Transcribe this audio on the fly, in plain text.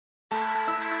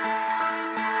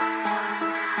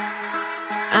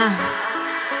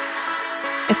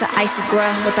the icy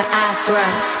girl with the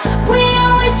eyebrows. We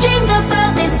always dreamed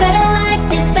about this better life,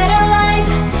 this better life.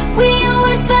 We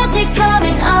always felt it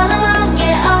coming all along,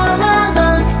 yeah, all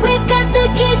along. We've got the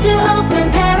keys to open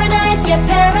paradise, yeah,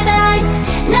 paradise.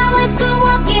 Now let's go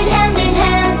walking hand in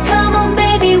hand. Come on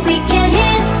baby, we can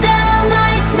hit the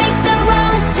lights, make the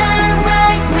wrongs turn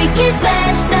right. We can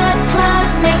smash the clock,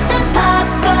 make the pop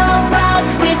go rock.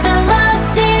 With the love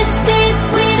this deep,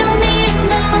 we don't need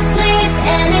no sleep.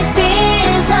 And it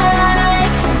feels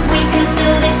like we could do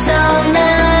this all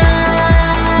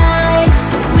night.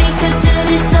 We could do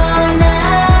this all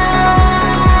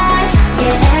night.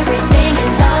 Yeah, everything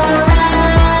is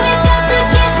alright. We've got the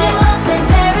keys to open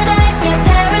paradise, yeah,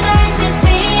 paradise. It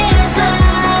feels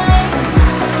like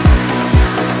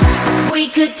we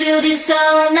could do this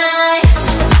all night.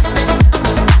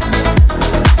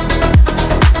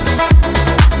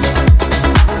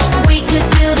 We could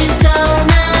do this all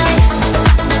night.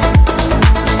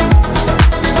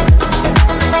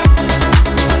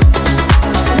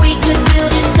 We could do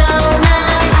this all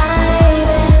night. I've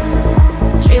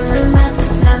been dreaming about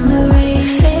this memory.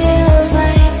 Feels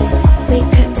like we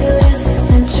could do this for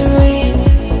centuries.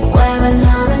 Wearing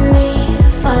harmony,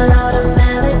 follow the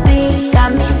melody.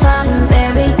 Got me falling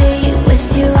very deep. With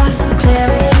you I feel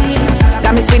clarity.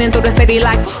 Got me speeding through the city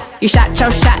like you shot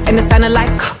your shot and it sounded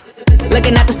like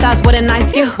looking at the stars with a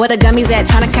nice view. Where the gummies at,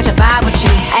 trying to catch a vibe with you.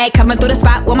 Ayy, coming through the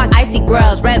spot with my icy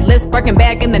girls. Red lips, Birkin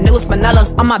bag in the newest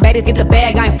Manelos. All my baddies get the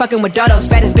bag, I ain't fucking with dodos.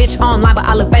 Baddest bitch online, but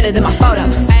I look better than my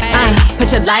photos.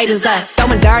 Put your lighters up,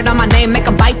 throwing dirt on my name, make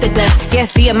 'em bite the dust.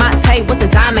 Yes, Diamante with the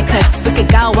diamond cut. We could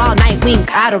go all night, we ain't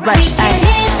gotta rush. We can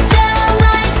hit